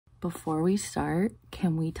before we start,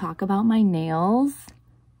 can we talk about my nails?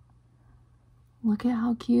 Look at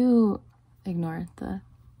how cute. Ignore the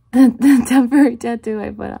temporary tattoo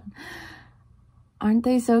I put on. Aren't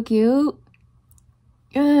they so cute?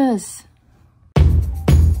 Yes.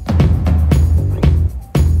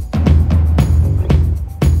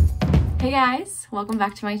 Hey guys, welcome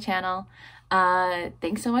back to my channel.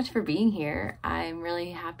 Thanks so much for being here. I'm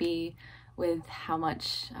really happy with how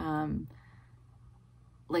much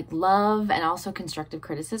love and also constructive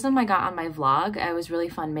criticism I got on my vlog. It was really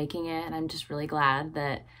fun making it, and I'm just really glad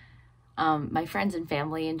that my friends and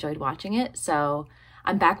family enjoyed watching it. So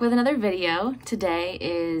I'm back with another video. Today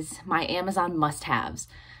is my Amazon must-haves.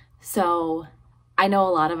 So I know a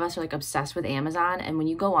lot of us are like obsessed with Amazon, and when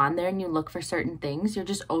you go on there and you look for certain things, you're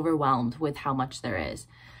just overwhelmed with how much there is.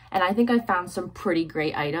 And I think I found some pretty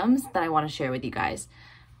great items that I want to share with you guys.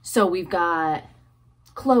 So we've got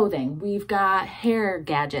clothing, we've got hair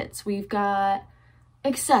gadgets, we've got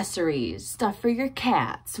accessories, stuff for your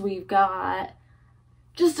cats, we've got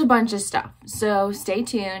just a bunch of stuff. So stay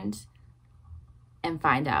tuned and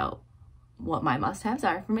find out what my must-haves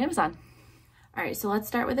are from Amazon. All right, so let's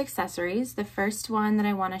start with accessories. The first one that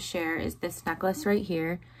I want to share is this necklace right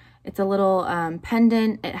here. It's a little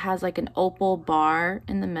pendant. It has like an opal bar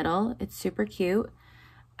in the middle. It's super cute.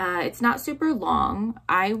 It's not super long.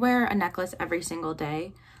 I wear a necklace every single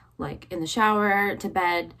day, like in the shower, to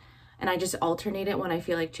bed, and I just alternate it when I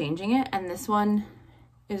feel like changing it. And this one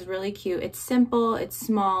is really cute. It's simple, it's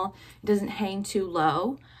small, it doesn't hang too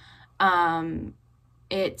low.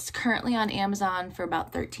 It's currently on Amazon for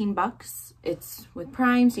about 13 bucks. It's with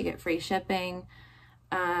Prime, so you get free shipping.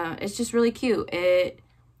 It's just really cute. It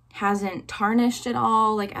hasn't tarnished at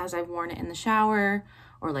all, like as I've worn it in the shower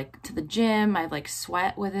or like to the gym. I've like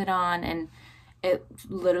sweat with it on, and it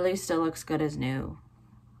literally still looks good as new.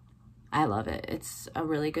 I love it. It's a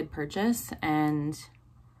really good purchase and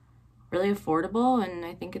really affordable, and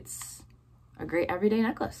I think it's a great everyday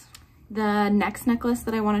necklace. The next necklace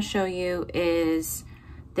that I want to show you is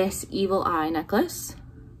this Evil Eye necklace.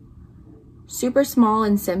 Super small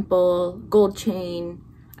and simple, gold chain.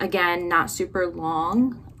 Again, not super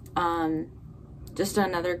long. Just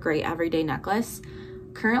another great everyday necklace.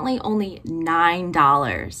 Currently only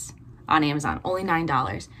 $9 on Amazon, only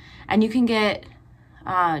 $9. And you can get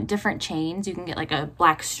different chains. You can get like a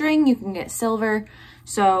black string, you can get silver.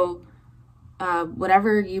 So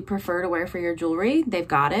whatever you prefer to wear for your jewelry, they've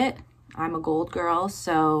got it. I'm a gold girl,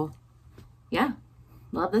 so yeah,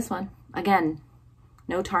 love this one. Again,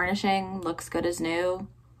 no tarnishing, looks good as new.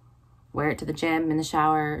 Wear it to the gym, in the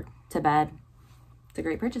shower, to bed. It's a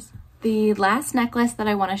great purchase. The last necklace that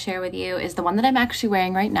I want to share with you is the one that I'm actually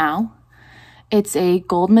wearing right now. It's a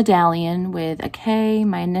gold medallion with a K,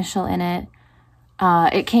 my initial in it.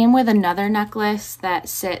 It came with another necklace that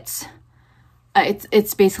sits,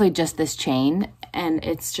 it's basically just this chain, and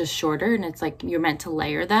it's just shorter, and it's like you're meant to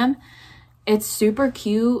layer them. It's super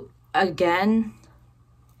cute. Again,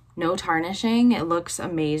 no tarnishing. It looks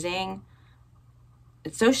amazing.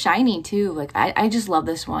 It's so shiny too. Like I just love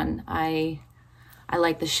this one. I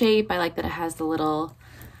like the shape. I like that it has the little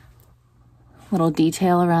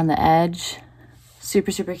detail around the edge.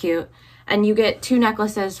 Super, super cute. And you get two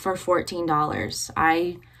necklaces for $14.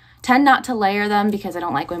 I tend not to layer them because I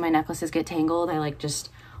don't like when my necklaces get tangled. I like just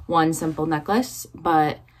one simple necklace,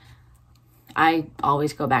 but I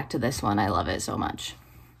always go back to this one. I love it so much.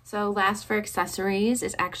 So last for accessories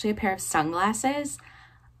is actually a pair of sunglasses.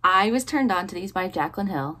 I was turned on to these by Jaclyn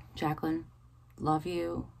Hill. Jaclyn, love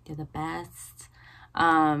you. You're the best.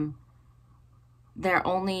 They're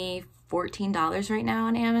only $14 right now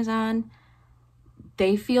on Amazon.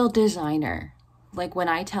 They feel designer. Like when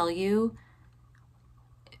I tell you,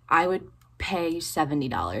 I would pay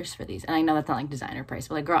 $70 for these. And I know that's not like designer price,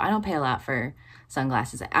 but like, girl, I don't pay a lot for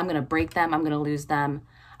sunglasses. I'm going to break them. I'm going to lose them.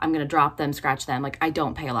 I'm going to drop them, scratch them. Like, I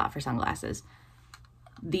don't pay a lot for sunglasses.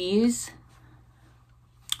 These,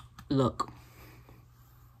 look.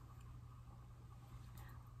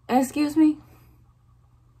 Excuse me?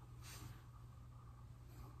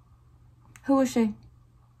 Who is she?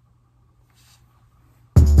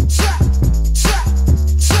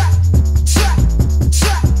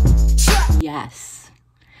 Yes,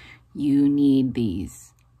 you need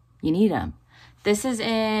these. You need them. This is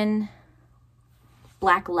in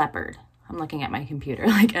Black Leopard. I'm looking at my computer,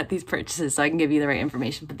 like at these purchases, so I can give you the right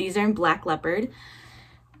information. But these are in Black Leopard.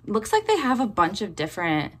 Looks like they have a bunch of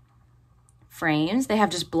different frames. They have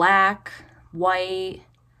just black, white,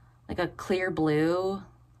 like a clear blue,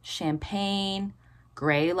 champagne,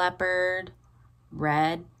 gray leopard,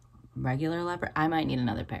 red, regular leopard. I might need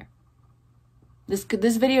another pair.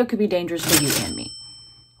 This video could be dangerous for you and me.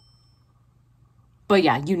 But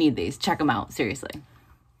yeah, you need these. Check them out, seriously.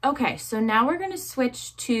 Okay, so now we're gonna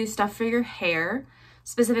switch to stuff for your hair,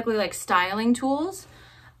 specifically like styling tools.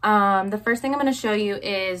 The first thing I'm gonna show you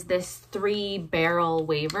is this 3-barrel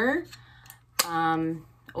waver.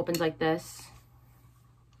 Opens like this.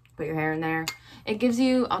 Put your hair in there. It gives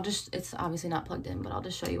you, it's obviously not plugged in, but I'll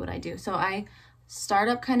just show you what I do. So I start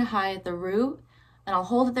up kind of high at the root, and I'll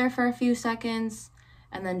hold it there for a few seconds,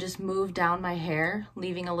 and then just move down my hair,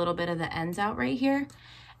 leaving a little bit of the ends out right here.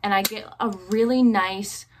 And I get a really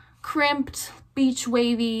nice, crimped, beach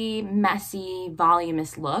wavy, messy,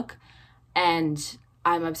 voluminous look. And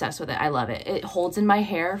I'm obsessed with it. I love it. It holds in my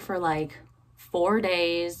hair for like 4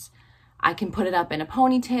 days. I can put it up in a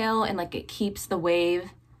ponytail and like it keeps the wave.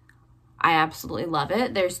 I absolutely love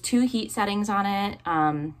it. There's 2 heat settings on it,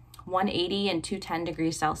 180 and 210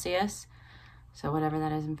 degrees Celsius. So whatever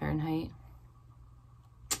that is in Fahrenheit.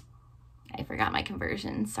 I forgot my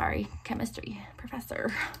conversion. Sorry, chemistry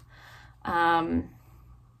professor. But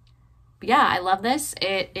yeah, I love this.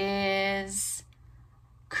 It is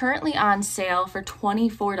currently on sale for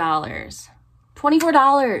 $24.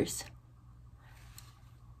 $24.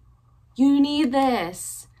 You need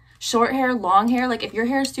this. Short hair, long hair. Like if your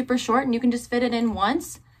hair is super short and you can just fit it in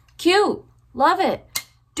once, cute. Love it.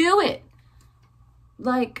 Do it.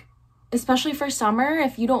 Like, especially for summer,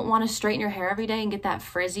 if you don't want to straighten your hair every day and get that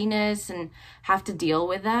frizziness and have to deal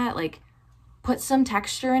with that, like put some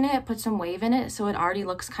texture in it, put some wave in it so it already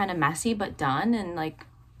looks kind of messy but done and like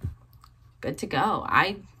good to go.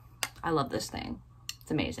 I love this thing.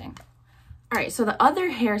 It's amazing. All right, so the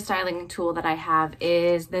other hairstyling tool that I have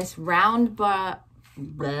is this round brush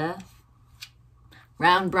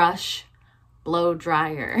blow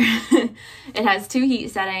dryer. It has 2 heat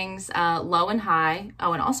settings, low and high.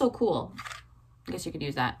 Oh, and also cool. I guess you could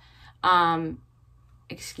use that.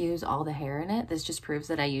 Excuse all the hair in it. This just proves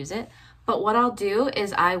that I use it. But what I'll do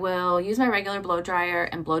is I will use my regular blow dryer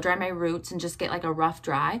and blow dry my roots and just get like a rough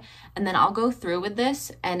dry. And then I'll go through with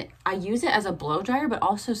this, and I use it as a blow dryer, but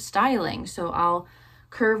also styling. So I'll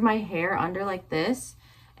curve my hair under like this,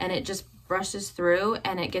 and it just brushes through,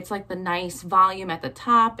 and it gets like the nice volume at the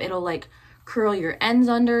top. It'll like curl your ends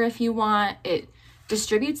under if you want. It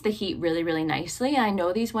distributes the heat really, really nicely. I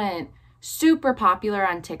know these went super popular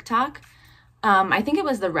on TikTok. I think it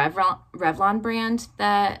was the Revlon brand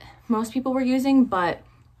that most people were using, but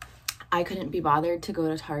I couldn't be bothered to go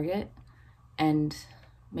to Target and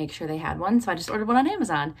make sure they had one, so I just ordered one on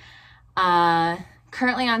Amazon.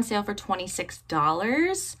 Currently on sale for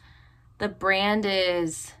 $26. The brand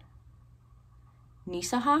is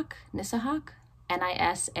Nisahawk, Nisahawk.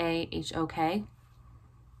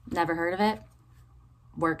 Never heard of it.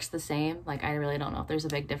 Works the same. Like, I really don't know if there's a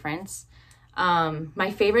big difference.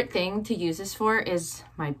 My favorite thing to use this for is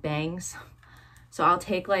my bangs. So I'll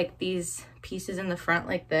take like these pieces in the front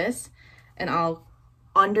like this, and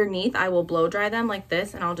underneath I will blow dry them like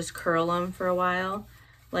this, and I'll just curl them for a while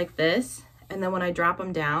like this. And then when I drop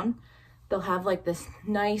them down, they'll have like this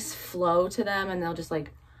nice flow to them, and they'll just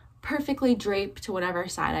like perfectly drape to whatever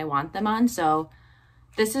side I want them on. So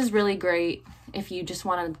this is really great if you just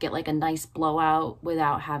want to get like a nice blowout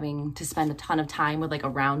without having to spend a ton of time with like a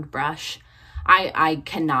round brush. I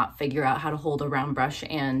cannot figure out how to hold a round brush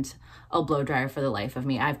and a blow dryer for the life of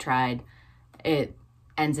me. I've tried. It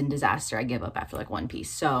ends in disaster. I give up after like one piece.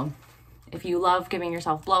 So if you love giving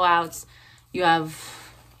yourself blowouts, you have,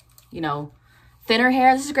 you know, thinner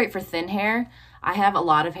hair. This is great for thin hair. I have a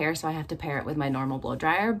lot of hair, so I have to pair it with my normal blow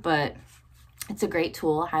dryer, but it's a great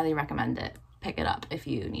tool. I highly recommend it. Pick it up if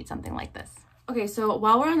you need something like this. Okay, so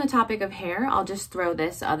while we're on the topic of hair, I'll just throw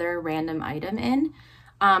this other random item in.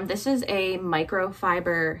 This is a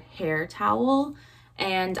microfiber hair towel,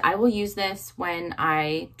 and I will use this when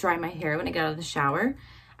I dry my hair when I get out of the shower.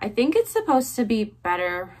 I think it's supposed to be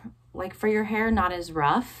better, like for your hair, not as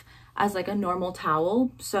rough as like a normal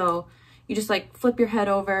towel. So you just like flip your head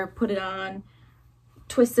over, put it on,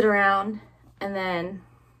 twist it around, and then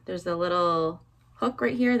there's a little hook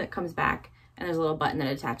right here that comes back, and there's a little button that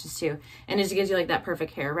it attaches to, and it just gives you like that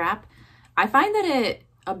perfect hair wrap. I find that it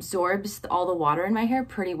absorbs all the water in my hair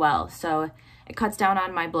pretty well, so it cuts down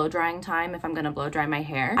on my blow drying time if I'm gonna blow dry my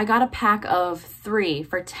hair. I got a pack of 3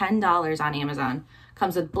 for $10 on Amazon.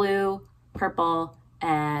 Comes with blue, purple,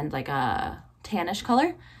 and like a tannish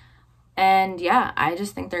color. And yeah, I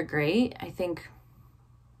just think they're great. I think,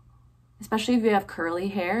 especially if you have curly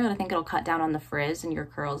hair, I think it'll cut down on the frizz and your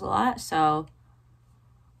curls a lot. So,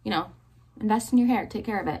 you know, invest in your hair, take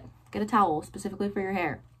care of it. Get a towel specifically for your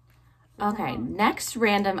hair. Okay, next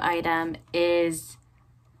random item is,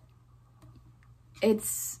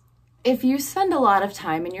 it's if you spend a lot of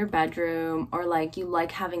time in your bedroom, or like you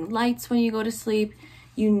like having lights when you go to sleep,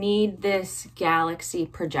 you need this Galaxy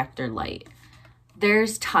projector light.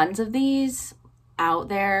 There's tons of these out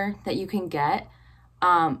there that you can get,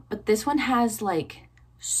 but this one has like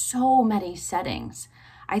so many settings.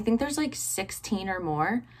 I think there's like 16 or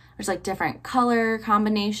more. There's like different color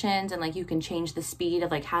combinations, and like you can change the speed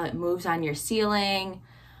of like how it moves on your ceiling.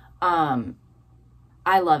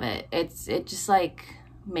 I love it. It just like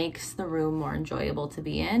makes the room more enjoyable to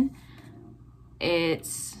be in. It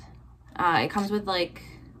comes with like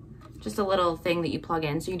just a little thing that you plug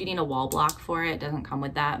in, so you do need a wall block for it. It doesn't come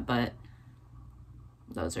with that, but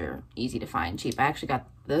those are easy to find, cheap. I actually got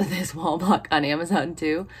this wall block on Amazon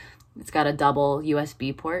too. It's got a double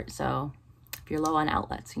USB port, so if you're low on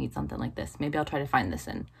outlets, you need something like this. Maybe I'll try to find this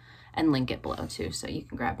and link it below too, so you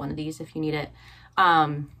can grab one of these if you need it.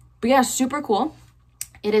 But yeah, super cool.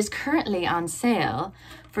 It is currently on sale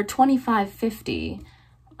for $25.50.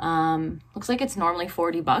 Looks like it's normally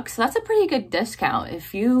 40 bucks. So that's a pretty good discount.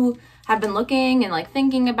 If you have been looking and like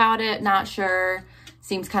thinking about it, not sure,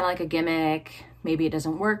 seems kind of like a gimmick, maybe it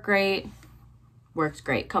doesn't work great, works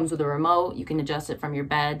great. Comes with a remote. You can adjust it from your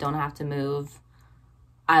bed, don't have to move.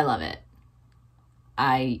 I love it.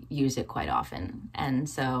 I use it quite often, and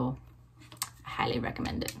so I highly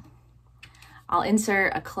recommend it. I'll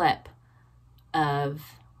insert a clip of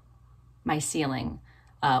my ceiling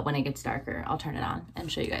when it gets darker. I'll turn it on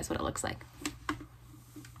and show you guys what it looks like.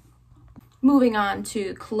 Moving on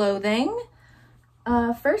to clothing.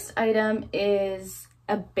 First item is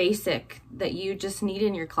a basic that you just need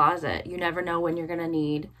in your closet. You never know when you're gonna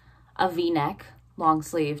need a V-neck long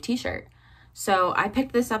sleeve t-shirt. So I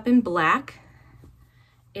picked this up in black.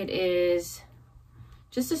 It is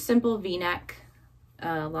just a simple V-neck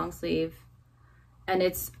long sleeve, and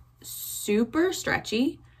it's super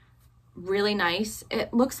stretchy, really nice.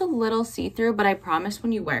 It looks a little see-through, but I promise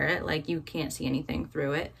when you wear it, like, you can't see anything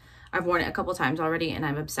through it. I've worn it a couple times already and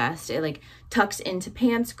I'm obsessed. It like tucks into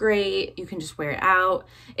pants great. You can just wear it out.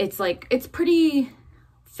 It's like, it's pretty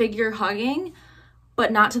figure hugging,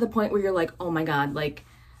 but not to the point where you're like, oh my God, like,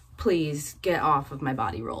 please get off of my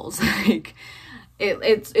body rolls. Like,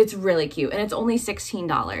 it's really cute, and it's only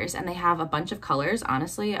 $16, and they have a bunch of colors.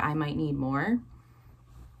 Honestly, I might need more.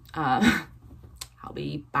 I'll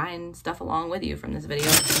be buying stuff along with you from this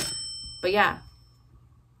video. But yeah,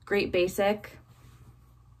 great basic,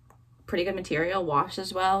 pretty good material,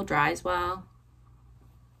 washes well, dries well.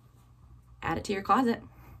 Add it to your closet.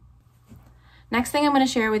 Next thing I'm going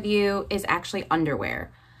to share with you is actually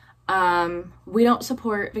underwear. We don't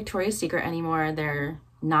support Victoria's Secret anymore. They're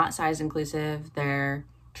not size inclusive. They're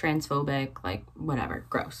transphobic, like whatever,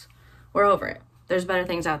 gross. We're over it. There's better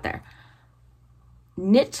things out there.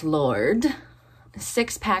 Knit Lord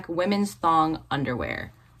 6-pack women's thong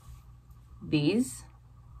underwear. These,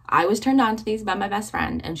 I was turned on to these by my best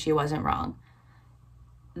friend, and she wasn't wrong.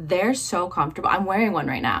 They're so comfortable. I'm wearing one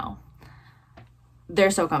right now.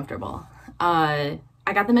 They're so comfortable. I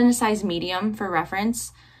got them in a size medium for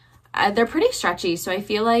reference. They're pretty stretchy, so I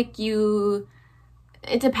feel like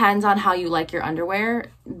it depends on how you like your underwear.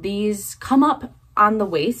 These come up on the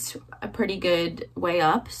waist a pretty good way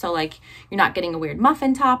up, so like you're not getting a weird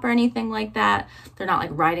muffin top or anything like that. They're not like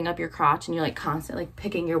riding up your crotch and you're like constantly like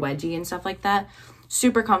picking your wedgie and stuff like that.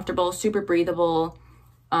 Super comfortable, super breathable.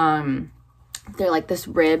 They're like this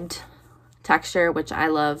ribbed texture, which I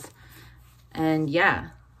love. And yeah,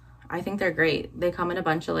 I think they're great. They come in a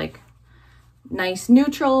bunch of like nice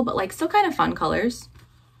neutral but like still kind of fun colors.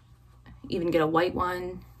 Even get a white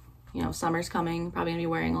one. You know, summer's coming, probably gonna be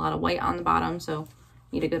wearing a lot of white on the bottom, so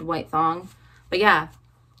need a good white thong. But yeah,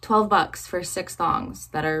 12 bucks for 6 thongs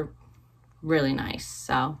that are really nice.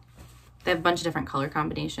 So they have a bunch of different color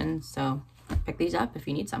combinations, so pick these up if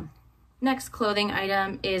you need some. Next clothing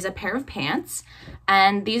item is a pair of pants,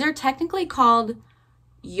 and these are technically called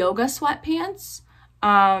yoga sweatpants.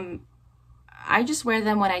 I just wear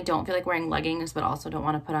them when I don't feel like wearing leggings, but also don't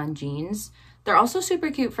want to put on jeans. They're also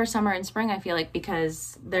super cute for summer and spring, I feel like,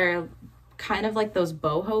 because they're kind of like those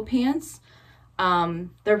boho pants.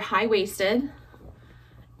 They're high-waisted,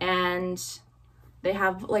 and they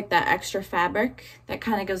have like that extra fabric that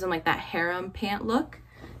kind of gives them like that harem pant look.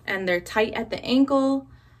 And they're tight at the ankle.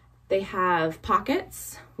 They have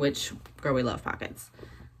pockets, which, girl, we love pockets.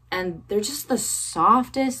 And they're just the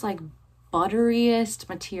softest, like butteriest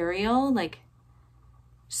material, like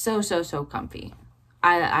so comfy.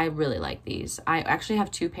 I really like these. I actually have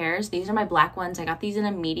 2 pairs. These are my black ones. I got these in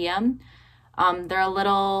a medium. They're a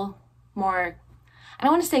little more, I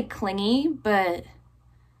don't want to say clingy, but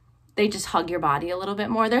they just hug your body a little bit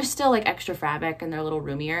more. They're still like extra fabric and they're a little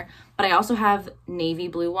roomier, but I also have navy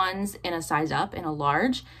blue ones in a size up, in a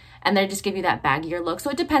large, and they just give you that baggier look. So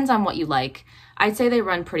it depends on what you like. I'd say they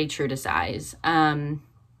run pretty true to size.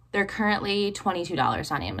 They're currently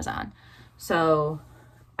 $22 on Amazon. So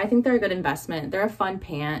I think they're a good investment. They're a fun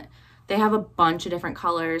pant. They have a bunch of different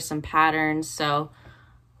colors, some patterns. So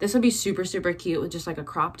this would be super, super cute with just like a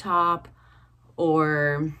crop top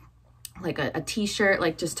or like a t-shirt,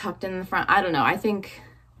 like just tucked in the front. I don't know. I think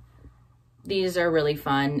these are really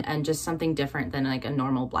fun and just something different than like a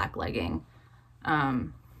normal black legging.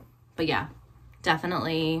 But yeah,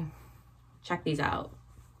 definitely check these out.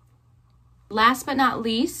 Last but not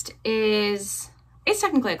least is, it's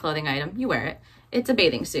technically a clothing item. You wear it. It's a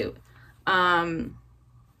bathing suit.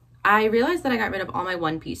 I realized that I got rid of all my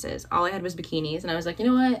one pieces. All I had was bikinis, and I was like, you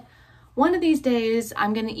know what? One of these days,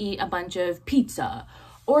 I'm gonna eat a bunch of pizza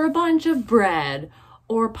or a bunch of bread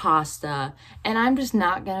or pasta, and I'm just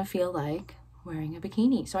not gonna feel like wearing a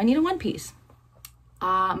bikini. So I need a one piece.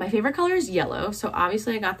 My favorite color is yellow, so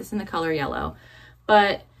obviously I got this in the color yellow,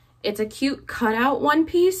 but it's a cute cutout one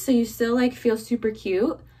piece, so you still like feel super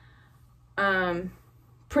cute.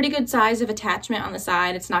 Pretty good size of attachment on the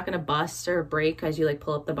side. It's not gonna bust or break as you like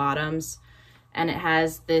pull up the bottoms. And it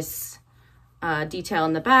has this detail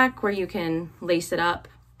in the back where you can lace it up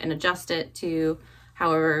and adjust it to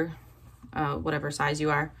however, whatever size you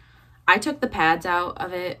are. I took the pads out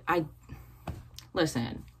of it.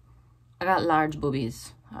 Listen, I got large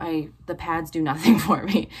boobies. The pads do nothing for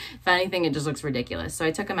me. If anything, it just looks ridiculous. So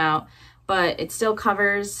I took them out, but it still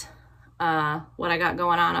covers what I got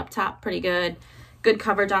going on up top pretty good. Good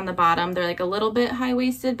coverage on the bottom. They're like a little bit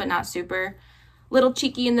high-waisted, but not super. Little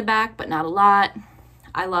cheeky in the back, but not a lot.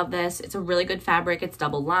 I love this. It's a really good fabric. It's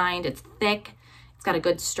double lined. It's thick. It's got a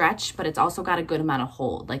good stretch, but it's also got a good amount of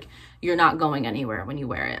hold. Like, you're not going anywhere when you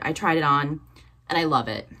wear it. I tried it on and I love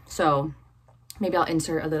it. So maybe I'll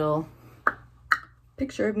insert a little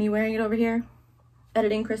picture of me wearing it over here.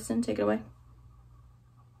 Editing, Kristen, take it away.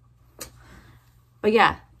 But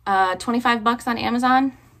yeah, 25 bucks on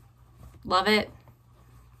Amazon. Love it.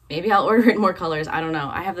 Maybe I'll order it in more colors. I don't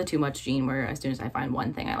know. I have the too much gene where as soon as I find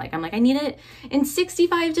one thing I like, I'm like, I need it in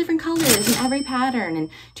 65 different colors and every pattern and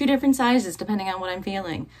 2 different sizes depending on what I'm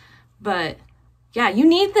feeling. But yeah, you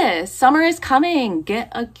need this. Summer is coming. Get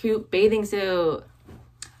a cute bathing suit.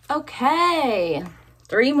 Okay,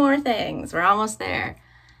 3 more things. We're almost there.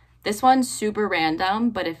 This one's super random,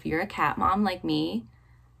 but if you're a cat mom like me,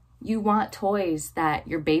 you want toys that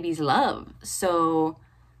your babies love. So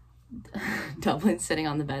Dublin's sitting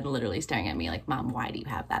on the bed literally staring at me like, Mom, why do you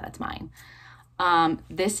have that? That's mine.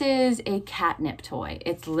 This is a catnip toy.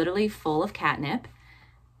 It's literally full of catnip.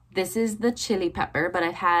 This is the chili pepper, but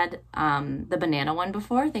I've had the banana one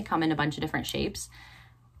before. They come in a bunch of different shapes.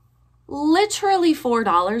 Literally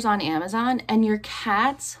 $4 on Amazon, and your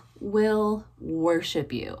cats will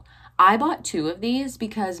worship you. I bought 2 of these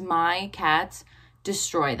because my cats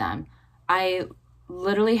destroy them. I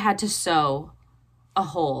literally had to sew a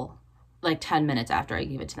hole like 10 minutes after I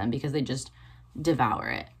gave it to them because they just devour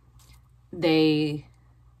it.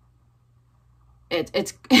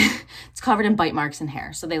 It's it's covered in bite marks and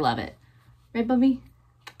hair, so they love it. Right, Bubby?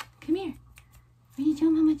 Come here. Are you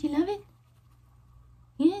telling Mama you love it?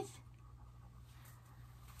 Yes.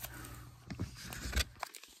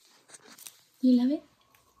 You love it?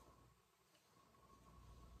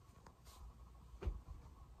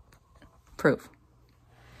 Proof.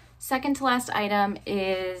 Second to last item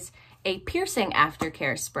is a piercing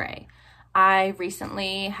aftercare spray. I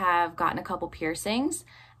recently have gotten a couple piercings,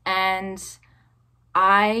 and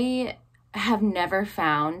I have never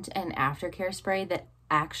found an aftercare spray that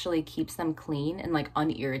actually keeps them clean and like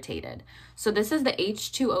unirritated. So this is the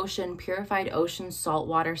H2 Ocean Purified Ocean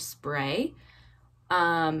Saltwater Spray.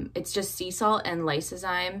 It's just sea salt and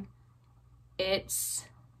lysozyme. It's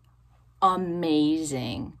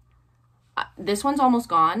amazing. This one's almost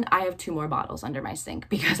gone. I have 2 more bottles under my sink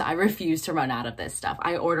because I refuse to run out of this stuff.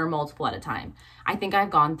 I order multiple at a time. I think I've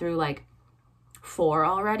gone through like 4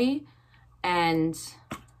 already, and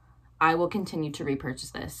I will continue to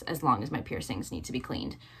repurchase this as long as my piercings need to be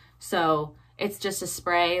cleaned. So it's just a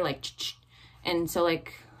spray, like, and so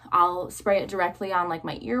like I'll spray it directly on like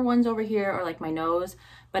my ear ones over here or like my nose.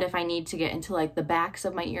 But if I need to get into like the backs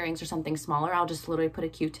of my earrings or something smaller, I'll just literally put a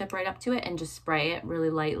Q-tip right up to it and just spray it really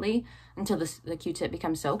lightly until the Q-tip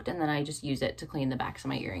becomes soaked, and then I just use it to clean the backs of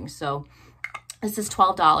my earrings. So this is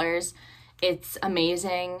 $12. It's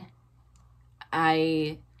amazing.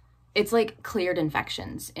 It's like cleared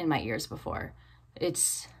infections in my ears before.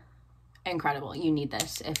 It's incredible. You need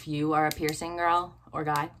this if you are a piercing girl or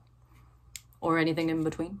guy or anything in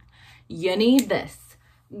between. you need this.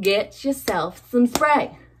 Get yourself some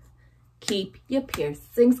spray. Keep your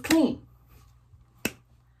piercings clean.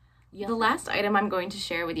 The last item I'm going to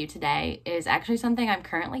share with you today is actually something I'm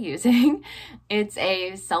currently using. It's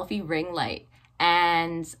a selfie ring light,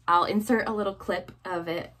 and I'll insert a little clip of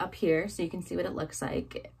it up here so you can see what it looks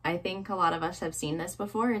like. I think a lot of us have seen this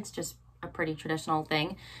before. It's just a pretty traditional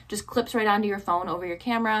thing. Just clips right onto your phone over your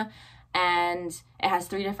camera, and it has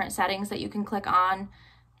 3 different settings that you can click on,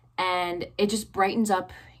 and it just brightens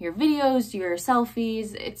up your videos, your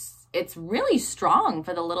selfies. It's really strong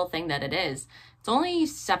for the little thing that it is. It's only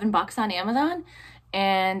 $7 on Amazon,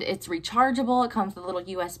 and it's rechargeable. It comes with a little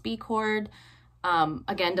USB cord.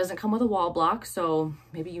 Again, doesn't come with a wall block, so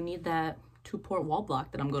maybe you need that 2-port wall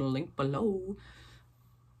block that I'm going to link below.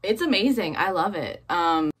 It's amazing. I love it.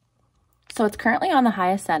 So it's currently on the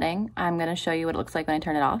highest setting. I'm going to show you what it looks like when I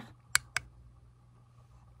turn it off.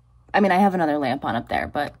 I mean, I have another lamp on up there,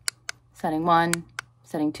 but setting 1,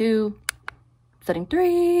 setting 2, setting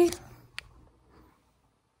 3.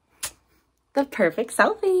 The perfect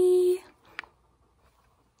selfie.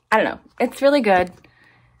 I don't know. It's really good.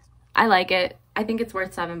 I like it. I think it's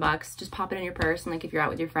worth $7. Just pop it in your purse, and like if you're out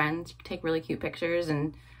with your friends, you can take really cute pictures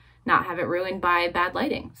and not have it ruined by bad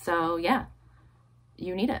lighting. So yeah,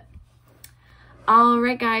 you need it. All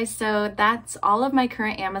right, guys. So that's all of my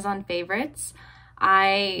current Amazon favorites.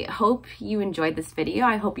 I hope you enjoyed this video.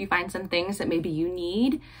 I hope you find some things that maybe you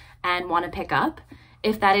need and want to pick up.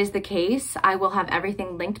 If that is the case, I will have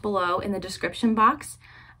everything linked below in the description box.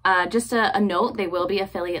 Just a note, they will be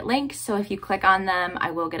affiliate links, so if you click on them, I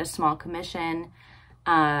will get a small commission.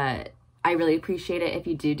 I really appreciate it if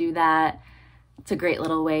you do that. It's a great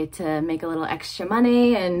little way to make a little extra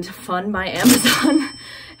money and fund my Amazon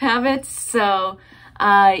habits. So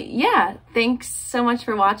yeah, thanks so much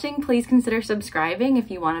for watching. Please consider subscribing if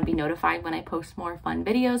you want to be notified when I post more fun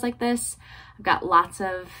videos like this. I've got lots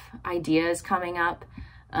of ideas coming up,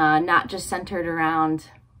 not just centered around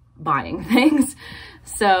buying things.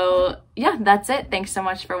 So yeah, that's it. Thanks so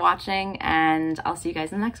much for watching, and I'll see you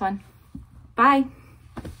guys in the next one. Bye.